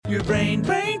Your brain.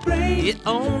 It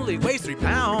only weighs 3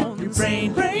 pounds. Your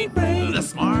brain. The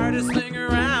smartest thing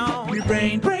around. Your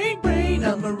brain.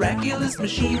 A miraculous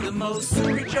machine, the most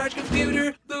supercharged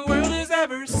computer the world has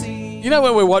ever seen. You know,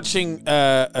 when we're watching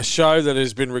a show that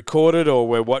has been recorded, or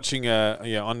we're watching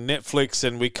on Netflix,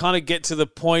 and we kind of get to the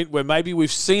point where maybe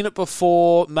we've seen it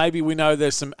before, maybe we know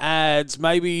there's some ads,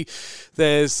 maybe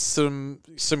there's some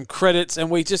credits, and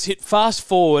we just hit fast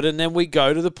forward, and then we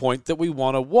go to the point that we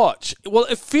want to watch. Well,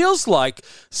 it feels like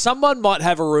someone might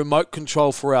have a remote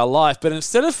control for our life, but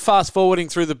instead of fast forwarding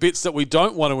through the bits that we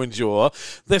don't want to endure,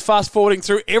 they're fast forwarding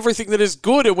through everything that is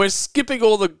good, and we're skipping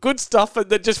all the good stuff, and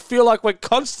they just feel like we're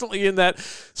constantly in that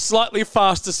slightly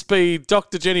faster speed.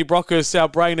 Dr. Jenny Brockus, our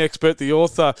brain expert, the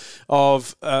author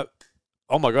of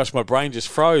oh my gosh, my brain just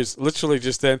froze literally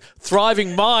just then.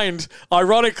 Thriving Mind,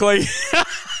 ironically.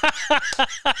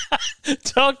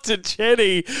 Dr.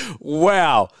 Jenny,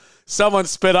 wow. Someone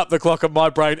sped up the clock on my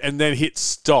brain and then hit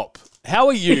stop. How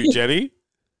are you, Jenny?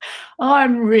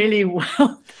 I'm really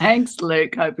well. Thanks,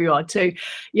 Luke. Hope you are too.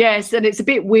 Yes, and it's a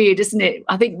bit weird, isn't it?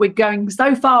 I think we're going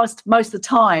so fast most of the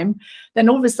time, then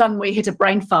all of a sudden we hit a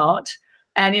brain fart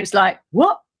and it's like,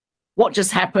 what? What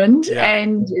just happened? Yeah.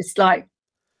 And it's like,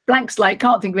 blank slate,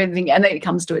 can't think of anything, and then it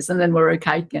comes to us, and then we're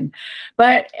okay again.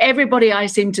 But everybody I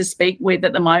seem to speak with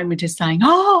at the moment is saying,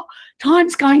 oh,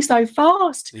 time's going so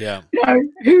fast. Yeah. You know,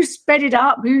 who's sped it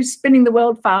up? Who's spinning the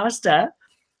world faster?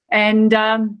 And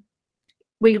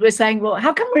we were saying, well,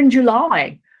 how come we're in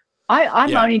July?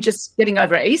 I'm only just getting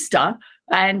over Easter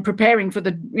and preparing for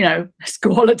the,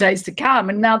 school holidays to come.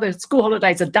 And now the school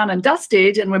holidays are done and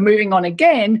dusted and we're moving on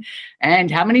again.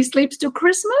 And how many sleeps till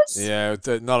Christmas? Yeah,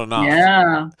 not enough.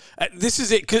 Yeah. This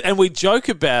is it. And we joke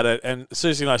about it. And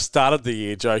Susie and I started the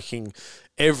year joking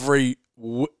every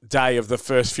day of the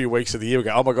first few weeks of the year. We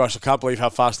go, oh my gosh, I can't believe how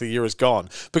fast the year has gone.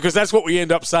 Because that's what we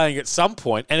end up saying at some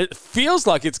point. And it feels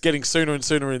like it's getting sooner and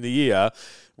sooner in the year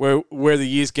where the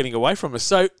year's getting away from us.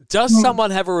 So does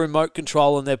someone have a remote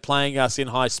control and they're playing us in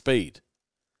high speed?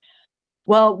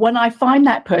 Well, when I find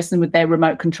that person with their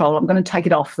remote control, I'm going to take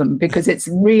it off them because it's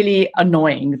really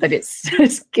annoying that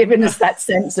it's given us that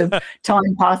sense of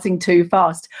time passing too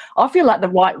fast. I feel like the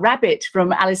White Rabbit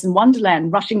from Alice in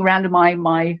Wonderland rushing around to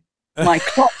my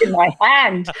clock in my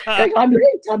hand, going, I'm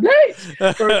late for a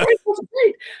very important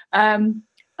date.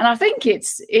 And I think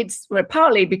it's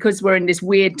partly because we're in this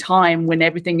weird time when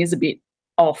everything is a bit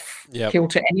off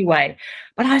kilter anyway.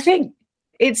 But I think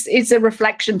it's a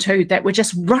reflection too that we're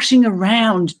just rushing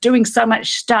around doing so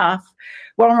much stuff.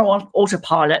 We're on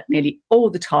autopilot nearly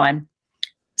all the time,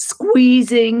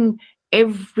 squeezing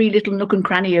every little nook and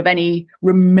cranny of any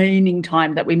remaining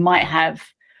time that we might have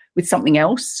with something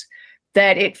else,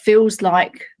 that it feels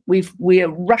like we're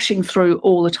rushing through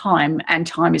all the time and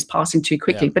time is passing too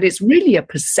quickly. But it's really a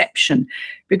perception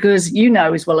because you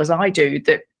know as well as I do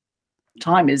that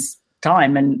time is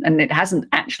time and it hasn't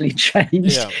actually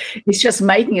changed. Yeah. It's just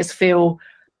making us feel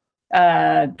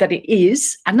that it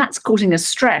is, and that's causing us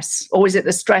stress. Or is it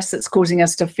the stress that's causing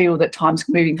us to feel that time's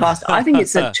moving fast? I think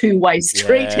it's a two-way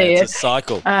street here. It's a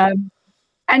cycle. And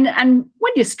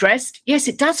when you're stressed, yes,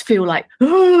 it does feel like,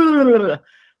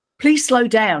 please slow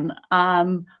down.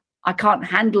 I can't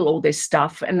handle all this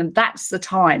stuff. And that's the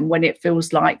time when it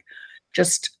feels like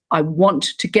just I want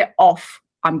to get off.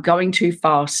 I'm going too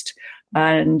fast.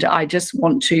 And I just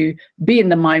want to be in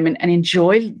the moment and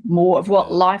enjoy more of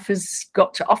what life has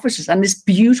got to offer us and this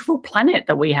beautiful planet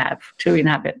that we have to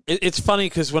inhabit. It's funny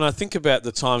because when I think about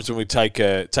the times when we take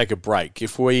a break,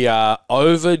 if we are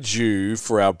overdue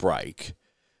for our break,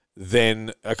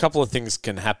 then a couple of things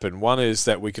can happen. One is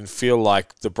that we can feel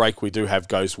like the break we do have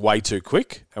goes way too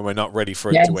quick and we're not ready for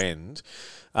it to end.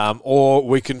 Or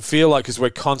we can feel like, because we're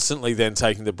constantly then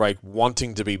taking the break,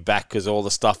 wanting to be back because all the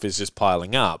stuff is just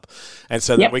piling up. And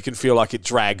so that we can feel like it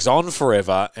drags on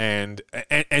forever. And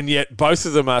yet both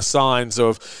of them are signs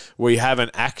of we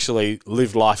haven't actually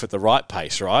lived life at the right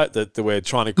pace, right? That we're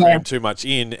trying to cram too much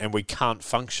in and we can't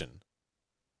function.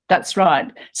 That's right.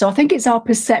 So I think it's our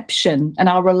perception and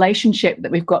our relationship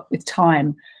that we've got with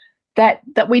time that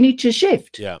we need to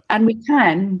shift. Yeah. And we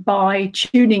can by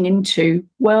tuning into,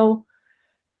 well,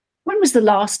 when was the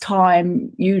last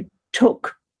time you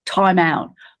took time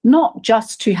out, not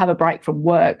just to have a break from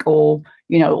work or,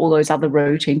 all those other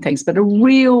routine things, but a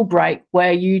real break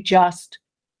where you just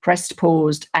pressed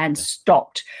pause and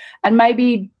stopped and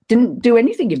maybe didn't do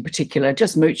anything in particular,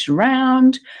 just mooched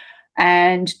around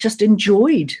and just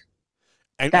enjoyed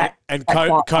that. And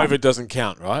COVID doesn't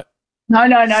count, right? No.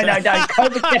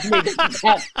 COVID definitely doesn't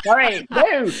count. Sorry,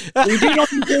 no. We do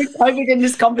not include COVID in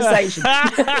this conversation.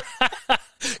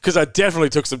 Because I definitely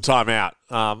took some time out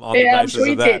on the Yeah, I'm basis sure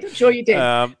you of that. did. I'm sure you did.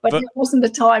 But it but wasn't the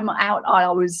time out. I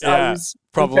was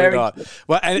probably very- not.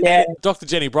 Well, and Yeah. Dr.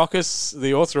 Jenny Brockis,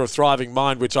 the author of Thriving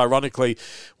Mind, which ironically,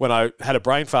 when I had a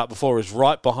brain fart before, is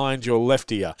right behind your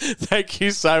left ear. Thank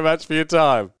you so much for your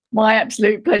time. My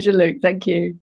absolute pleasure, Luke. Thank you.